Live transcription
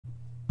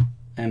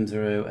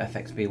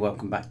FXB,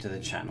 welcome back to the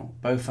channel.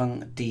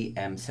 BAOFENG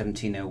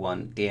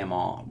DM1701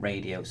 DMR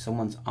radio.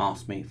 Someone's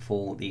asked me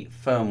for the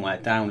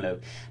firmware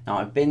download. Now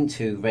I've been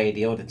to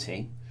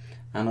Radioddity,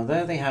 and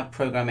although they have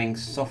programming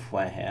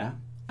software here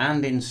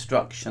and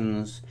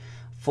instructions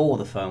for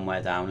the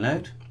firmware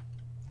download,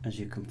 as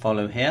you can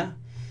follow here,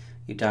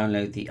 you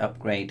download the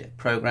upgrade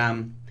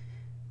program,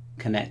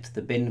 connect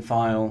the bin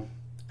file,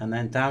 and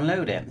then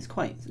download it.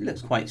 It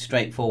looks quite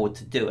straightforward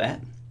to do it.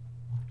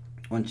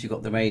 Once you've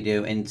got the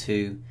radio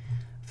into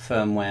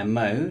firmware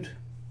mode,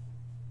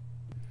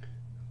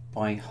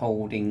 by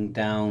holding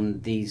down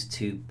these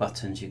two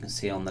buttons you can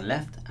see on the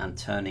left and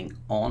turning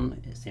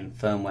on, it's in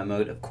firmware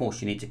mode. Of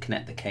course you need to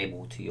connect the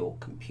cable to your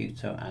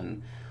computer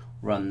and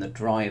run the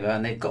driver,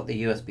 and they've got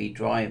the USB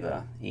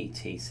driver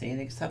etc.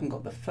 They just haven't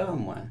got the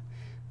firmware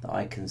that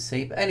I can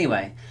see. But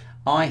anyway,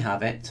 I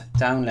have it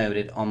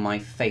downloaded on my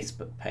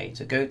Facebook page.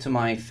 So go to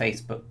my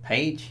Facebook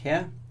page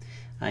here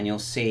and you'll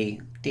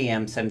see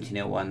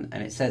DM1701,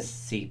 and it says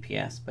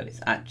CPS, but it's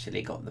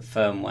actually got the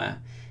firmware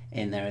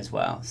in there as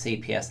well.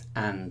 CPS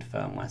and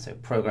firmware, so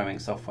programming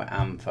software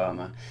and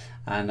firmware.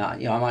 And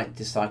you know, I might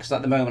decide, because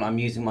at the moment I'm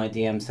using my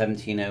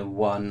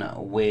DM1701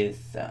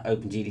 with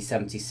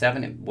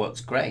OpenGD77. It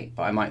works great,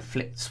 but I might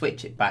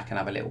switch it back and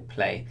have a little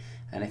play.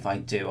 And if I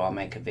do, I'll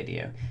make a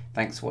video.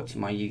 Thanks for watching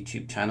my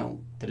YouTube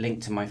channel. The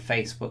link to my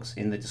Facebook's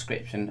in the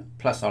description,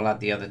 plus I'll add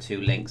the other two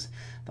links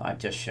that I've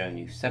just shown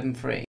you. 7-3.